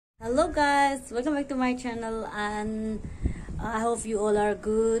Hello guys, welcome back to my channel and I hope you all are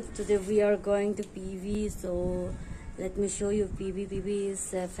good. Today we are going to PV, so let me show you PV. PV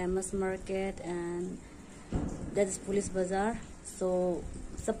is a famous market and that is police Bazar. So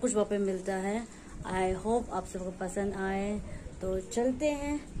सब कुछ वहाँ पे मिलता है. I hope आप सबको पसंद आए, तो चलते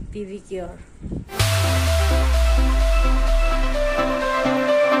हैं PV की ओर.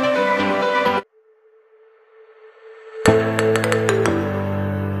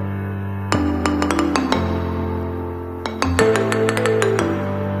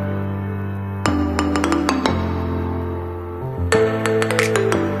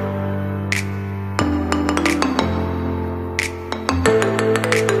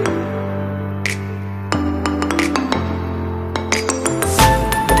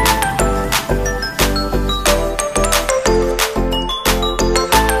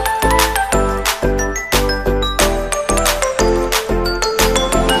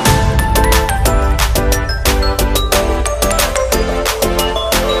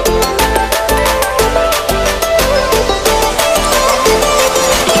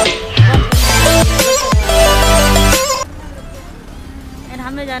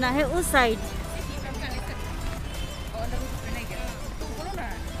 हमें जाना है उस साइड.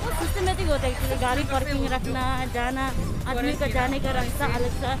 सिस्टमेटिक होता है एक्चुअली, गाड़ी पार्किंग रखना, जाना, आदमी का जाने का रास्ता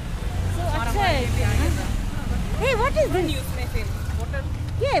अलग सा. तो अच्छा है. Hey what is this?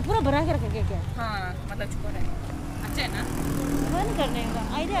 ये पूरा भरा के रखेंगे क्या? हाँ, मतलब छुपा है. अच्छा है ना? बंद करने का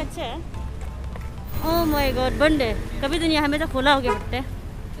आइडिया अच्छा है. ओह माय गॉड, बंद है. कभी दिन यहाँ हमेशा खुला हो गया बट्टे.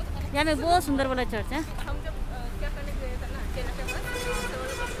 यहाँ में बहुत सुंदर वाला चर्च है.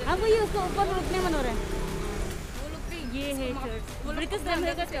 अब ये उसको ऊपर रुकने मन हो रहा है. वो लोग पे ये है चर्च, ब्रिटिश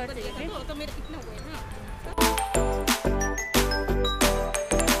फैमिली का चर्च है. तो मेरे कितना हुए ना.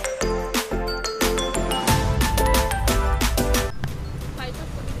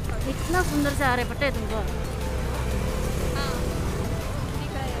 इतना सुंदर से आ रहे पट्टे तुमको.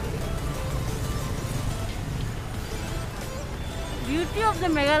 Beauty of the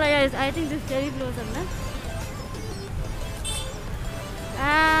Meghalaya is I think this cherry blossom ना.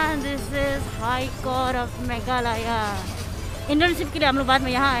 And this is High Court of Meghalaya. Internship के लिए हम लोग बाद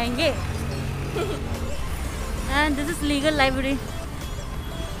में यहाँ आएंगे. And this is legal library.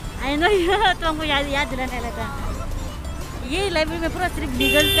 I know तो हमको याद दिलाने लगा. ये लाइब्रेरी में पूरा सिर्फ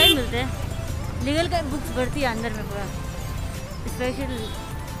लीगल का ही मिलते हैं. लीगल का बुक्स बढ़ती है अंदर में पूरा. स्पेशल.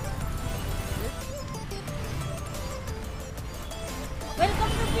 Welcome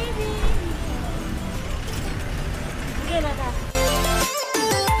to PV. ये लगा.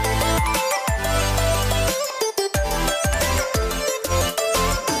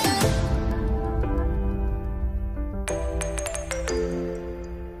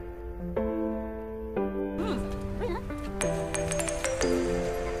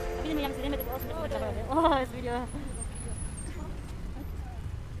 इस वीडियो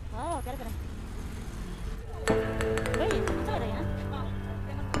क्या करें भाई. अच्छा लग रहा है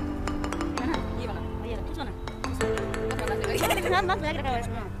ना. ये वाला कुछ ना मत लग रहा है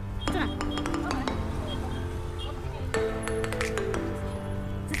इसमें. सुना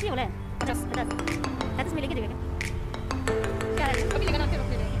सच्ची बोले 50 में लेके देगा क्या? अभी लेगा ना, फिर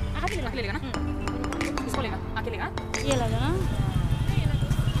ले लेगा ना. इसको लेगा, आके लेगा. ये लगा ना.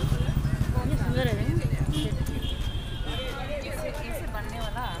 सुंदर है. ऐसे बनने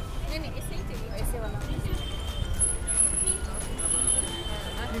वाला नहीं, ऐसे ही चाहिए. ऐसे वाला.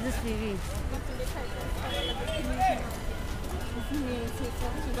 This is TV.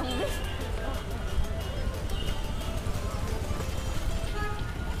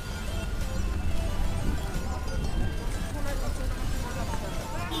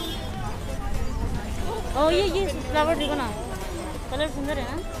 ओ ये फ्लावर देखो ना, कलर सुंदर है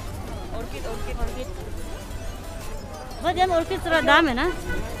ना. ऑर्किड बहुत ज्यादा. ऑर्किड थोड़ा दाम है ना.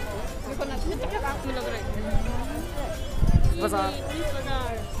 Bazar.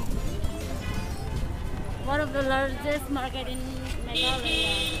 One of the largest market in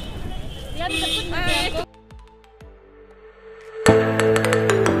Meghalaya. यहाँ भी सब कुछ मिलता है.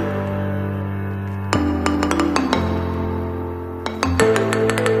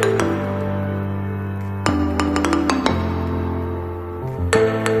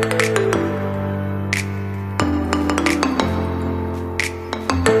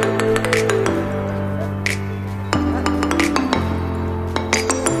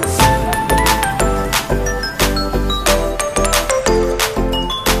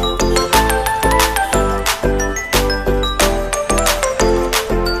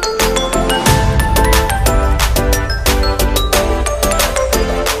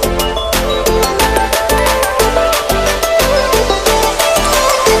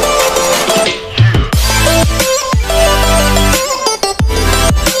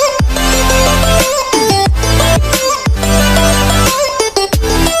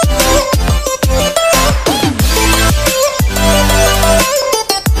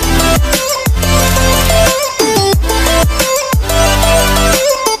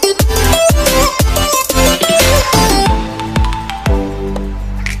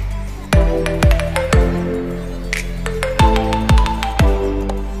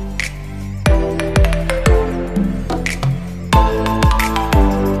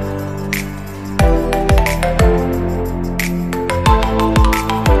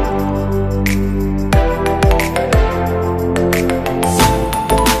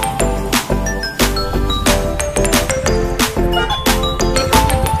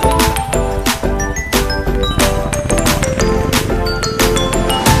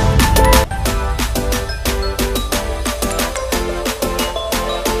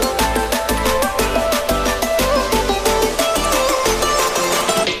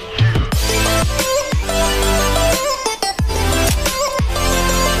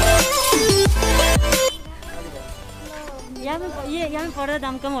 यहाँ में पर्दा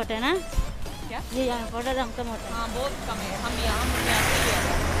दाम कम होता है ना? क्या? ये यहाँ में पर्दा दाम कम होता है। हाँ बहुत कम है, हम यहाँ से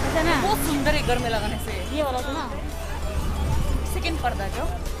ऐसा ना? बहुत सुंदर है घर में लगाने से। ये वाला तो ना? सेकंड पर्दा जो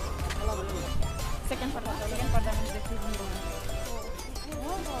सेकंड पर्दा में देखिए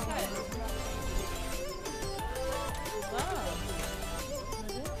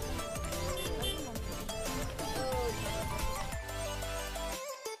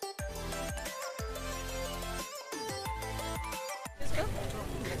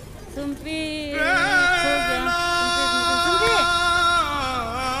सुम्पी सो गया। सुम्पी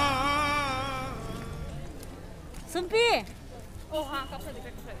सुम्पी ओ हाँ कपड़ा दिख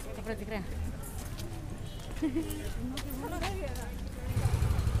रहा है, कपड़ा दिख रहा है।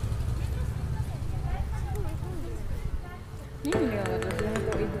 नहीं मिलेगा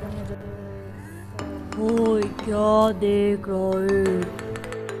ओए क्या देख रहा है?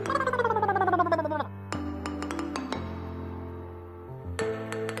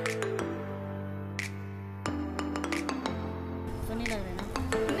 तो नहीं लग रहा ना?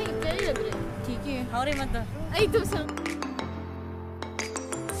 नहीं क्या ही लग रहा है। ठीक है। और ये मत दो। आई तो सब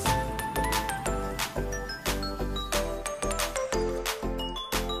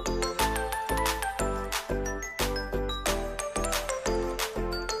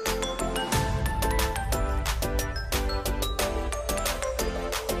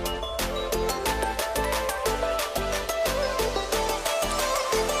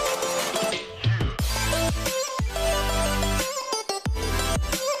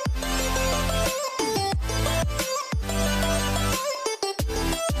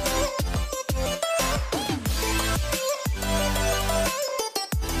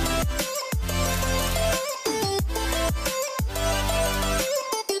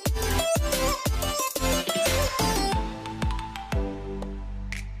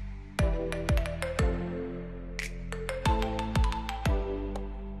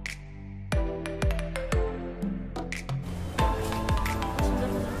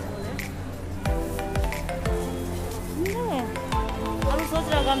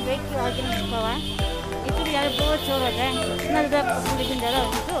हम देख के आगे नहीं हुआ है। एक्चुअली यार बहुत शोर होता है, इतना ज़्यादा पॉपुलेशन ज़्यादा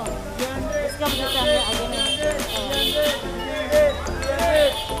होती है तो इसका वजह से हमने आगे नहीं।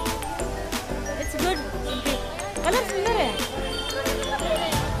 इट्स गुड, कलर सुंदर है।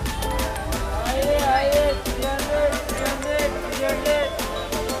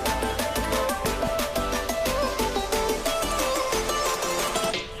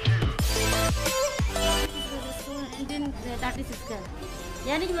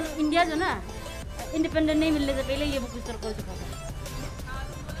 यानी कि मतलब इंडिया जो ना इंडिपेंडेंट नहीं मिलने से पहले ये बुक स्टोर खोल चुका था।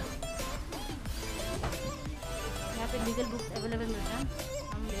 यहाँ पे लीगल बुक्स अवेलेबल मिलता है,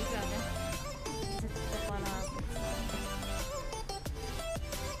 हम लेके आते हैं।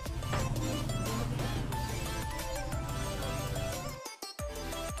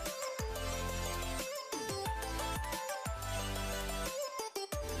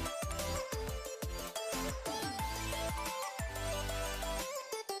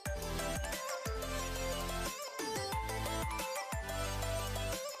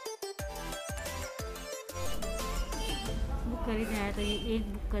 बुक खरीदने आया तो ये एक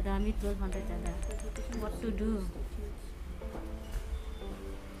बुक का दाम ही 1200 ज़्यादा है। What to do?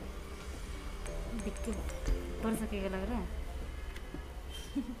 देख के पढ़ सकेगा लग रहा है।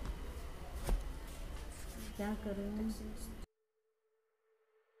 क्या करूँ?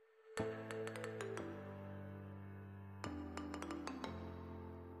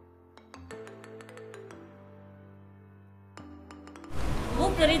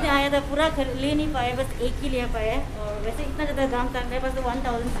 बुक खरीदने आया था, पूरा ले नहीं पाए, बस एक ही ले पाए। और वैसे इतना ज़्यादा दाम था, मेरे पास तो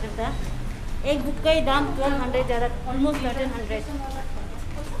 1000 सिर्फ था। एक बुक का ही दाम 1200 ज़्यादा, ऑलमोस्ट 1300।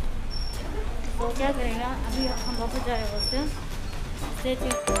 तो क्या करेगा, अभी हम वापस जा रहे हैं उससे।